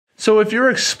So if you're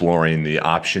exploring the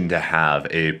option to have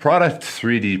a product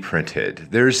 3D printed,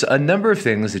 there's a number of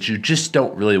things that you just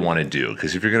don't really want to do,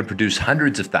 because if you're going to produce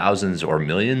hundreds of thousands or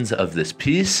millions of this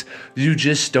piece, you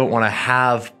just don't want to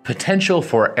have potential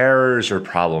for errors or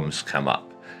problems come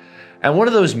up. And one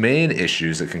of those main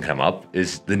issues that can come up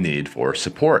is the need for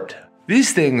support.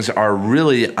 These things are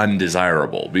really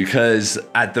undesirable because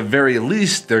at the very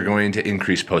least, they're going to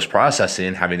increase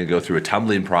post-processing, having to go through a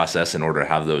tumbling process in order to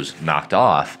have those knocked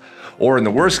off. Or in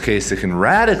the worst case, it can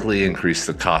radically increase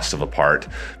the cost of a part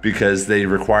because they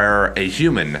require a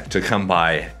human to come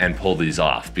by and pull these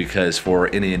off, because for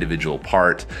any individual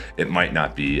part, it might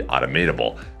not be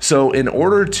automatable. So in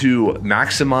order to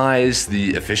maximize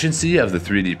the efficiency of the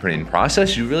 3D printing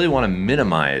process, you really want to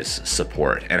minimize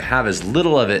support and have as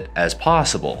little of it as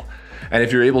possible. And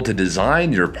if you're able to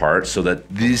design your part so that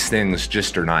these things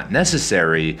just are not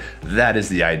necessary, that is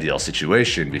the ideal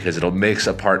situation, because it'll make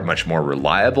a part much more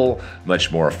reliable,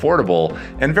 much more affordable,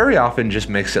 and very often just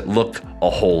makes it look a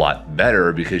whole lot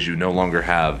better because you no longer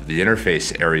have the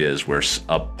interface areas where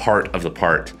a part of the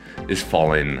part is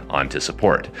falling onto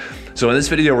support. So in this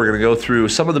video, we're going to go through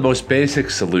some of the most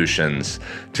basic solutions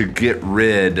to get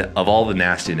rid of all the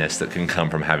nastiness that can come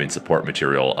from having support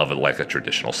material of like a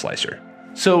traditional slicer.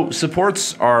 So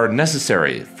supports are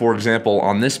necessary. For example,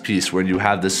 on this piece, when you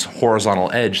have this horizontal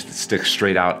edge that sticks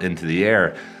straight out into the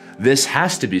air, this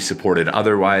has to be supported.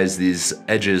 Otherwise, these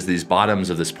edges, these bottoms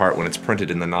of this part, when it's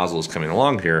printed and the nozzle is coming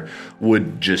along here,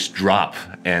 would just drop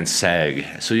and sag.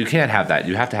 So you can't have that.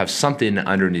 You have to have something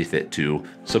underneath it to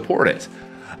support it.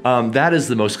 That is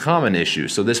the most common issue.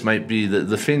 So this might be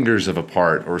the fingers of a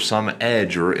part or some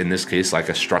edge, or in this case, like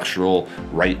a structural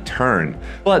right turn.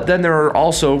 But then there are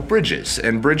also bridges,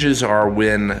 and bridges are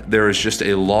when there is just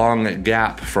a long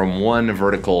gap from one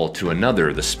vertical to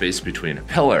another, the space between a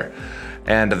pillar.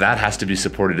 And that has to be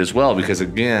supported as well, because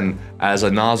again, as a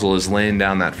nozzle is laying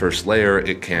down that first layer,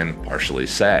 it can partially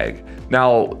sag.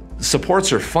 Now,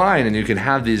 supports are fine, and you can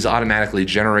have these automatically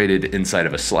generated inside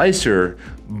of a slicer,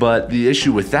 but the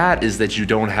issue with that is that you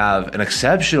don't have an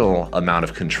exceptional amount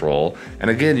of control.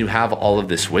 And again, you have all of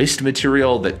this waste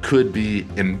material that could be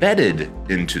embedded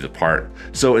into the part.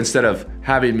 So instead of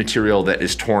having material that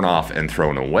is torn off and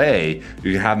thrown away,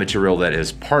 you can have material that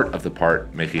is part of the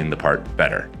part, making the part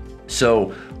better.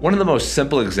 So one of the most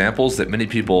simple examples that many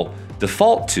people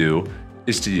default to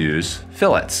is to use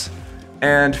fillets.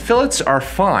 And fillets are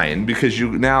fine because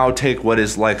you now take what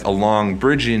is like a long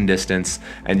bridging distance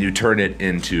and you turn it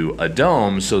into a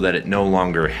dome so that it no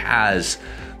longer has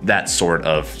that sort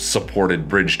of supported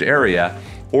bridged area,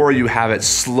 or you have it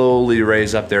slowly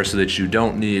raise up there so that you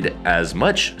don't need as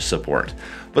much support.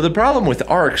 But the problem with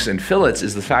arcs and fillets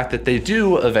is the fact that they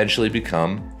do eventually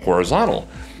become horizontal.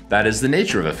 That is the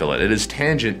nature of a fillet. It is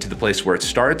tangent to the place where it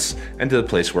starts and to the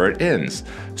place where it ends.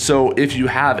 So if you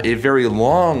have a very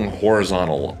long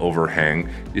horizontal overhang,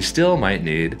 you still might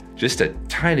need just a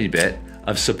tiny bit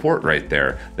of support right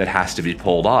there that has to be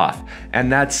pulled off. And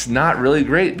that's not really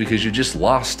great because you just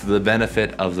lost the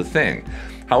benefit of the thing.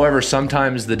 However,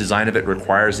 sometimes the design of it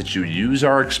requires that you use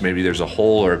arcs. Maybe there's a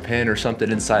hole or a pin or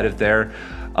something inside of there.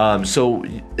 So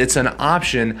it's an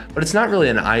option, but it's not really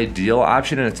an ideal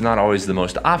option, and it's not always the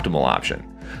most optimal option.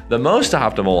 The most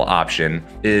optimal option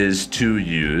is to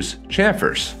use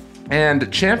chamfers. And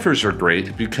chamfers are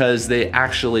great because they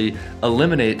actually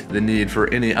eliminate the need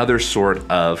for any other sort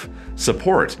of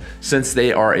support. Since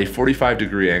they are a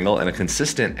 45-degree angle and a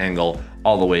consistent angle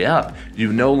all the way up,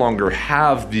 you no longer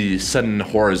have the sudden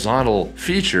horizontal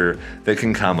feature that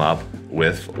can come up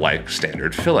with like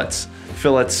standard fillets.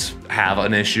 Fillets have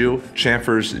an issue,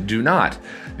 chamfers do not.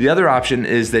 The other option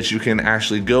is that you can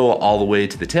actually go all the way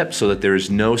to the tip so that there is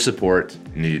no support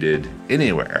needed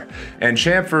anywhere. And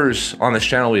chamfers on this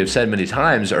channel, we have said many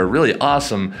times, are really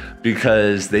awesome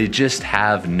because they just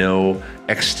have no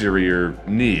exterior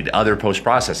need, other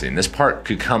post-processing. This part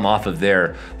could come off of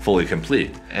there fully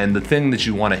complete. And the thing that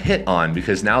you want to hit on,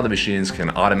 because now the machines can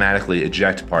automatically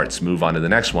eject parts, move on to the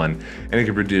next one, and it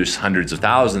can produce hundreds of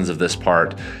thousands of this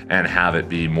part and have it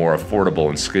be more affordable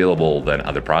and scalable than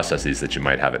other processes that you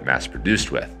might have it mass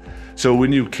produced with. So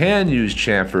when you can use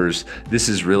chamfers, this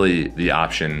is really the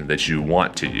option that you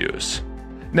want to use.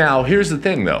 Now, here's the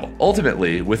thing though.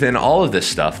 Ultimately, within all of this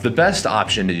stuff, the best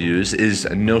option to use is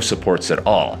no supports at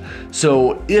all.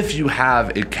 So if you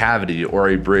have a cavity or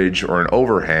a bridge or an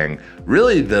overhang,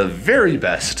 really the very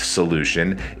best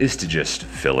solution is to just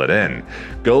fill it in.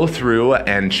 Go through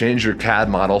and change your CAD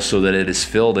model so that it is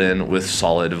filled in with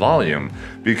solid volume,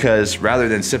 because rather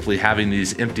than simply having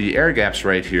these empty air gaps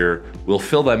right here, we'll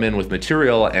fill them in with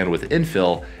material and with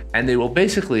infill, and they will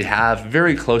basically have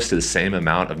very close to the same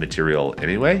amount of material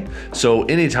anyway. So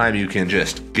anytime you can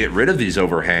just get rid of these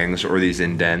overhangs or these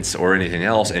indents or anything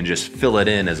else and just fill it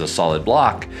in as a solid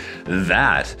block,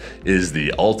 that is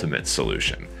the ultimate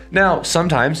solution. Now,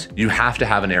 sometimes you have to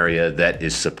have an area that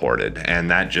is supported,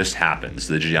 and that just happens.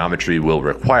 The geometry will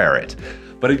require it.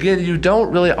 But again, you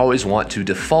don't really always want to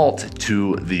default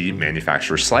to the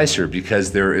manufacturer slicer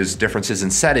because there is differences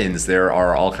in settings. There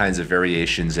are all kinds of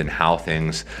variations in how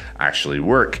things actually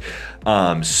work.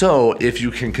 So if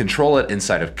you can control it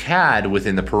inside of CAD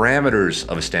within the parameters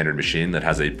of a standard machine that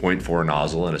has a 0.4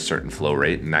 nozzle and a certain flow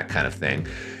rate and that kind of thing,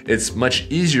 it's much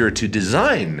easier to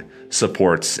design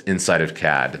supports inside of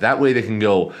CAD. That way they can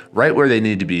go right where they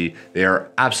need to be. They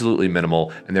are absolutely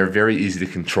minimal and they're very easy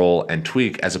to control and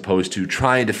tweak as opposed to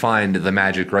trying to find the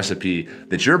magic recipe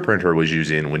that your printer was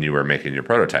using when you were making your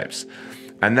prototypes.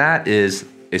 And that is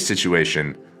a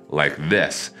situation like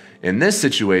this. In this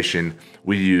situation,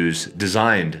 we use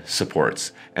designed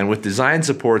supports. And with design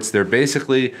supports, they're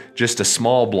basically just a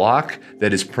small block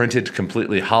that is printed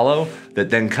completely hollow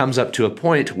that then comes up to a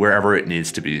point wherever it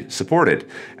needs to be supported.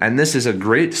 And this is a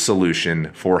great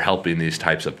solution for helping these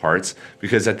types of parts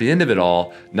because at the end of it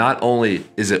all, not only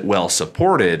is it well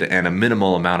supported and a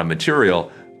minimal amount of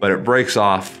material, but it breaks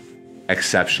off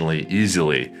exceptionally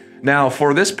easily. Now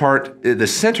for this part, the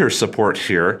center support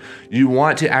here, you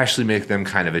want to actually make them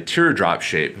kind of a teardrop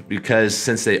shape because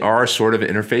since they are sort of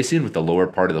interfacing with the lower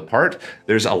part of the part,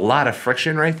 there's a lot of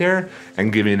friction right there,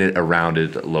 and giving it a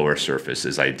rounded lower surface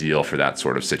is ideal for that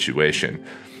sort of situation.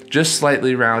 Just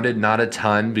slightly rounded, not a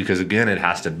ton, because again, it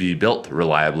has to be built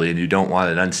reliably and you don't want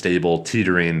an unstable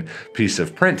teetering piece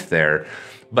of print there.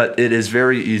 But it is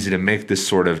very easy to make this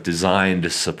sort of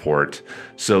designed support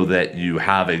so that you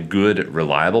have a good,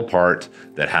 reliable part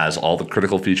that has all the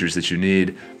critical features that you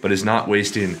need, but is not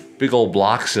wasting big old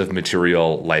blocks of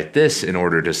material like this in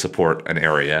order to support an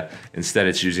area. Instead,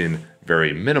 it's using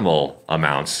very minimal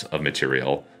amounts of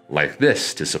material like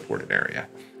this to support an area.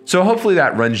 So hopefully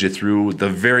that runs you through the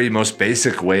very most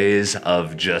basic ways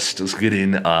of just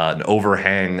getting an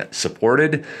overhang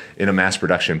supported in a mass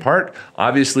production part.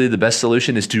 Obviously, the best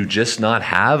solution is to just not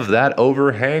have that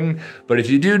overhang. But if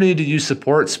you do need to use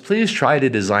supports, please try to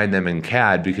design them in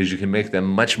CAD because you can make them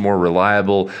much more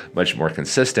reliable, much more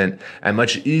consistent, and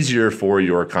much easier for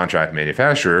your contract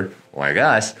manufacturer, like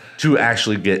us, to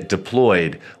actually get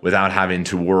deployed without having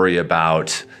to worry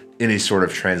about any sort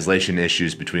of translation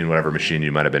issues between whatever machine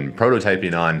you might have been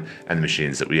prototyping on and the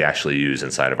machines that we actually use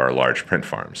inside of our large print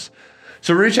farms.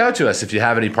 So reach out to us if you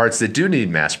have any parts that do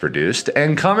need mass produced,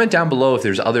 and comment down below if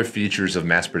there's other features of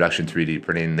mass production 3D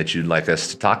printing that you'd like us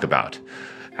to talk about.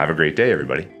 Have a great day,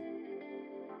 everybody.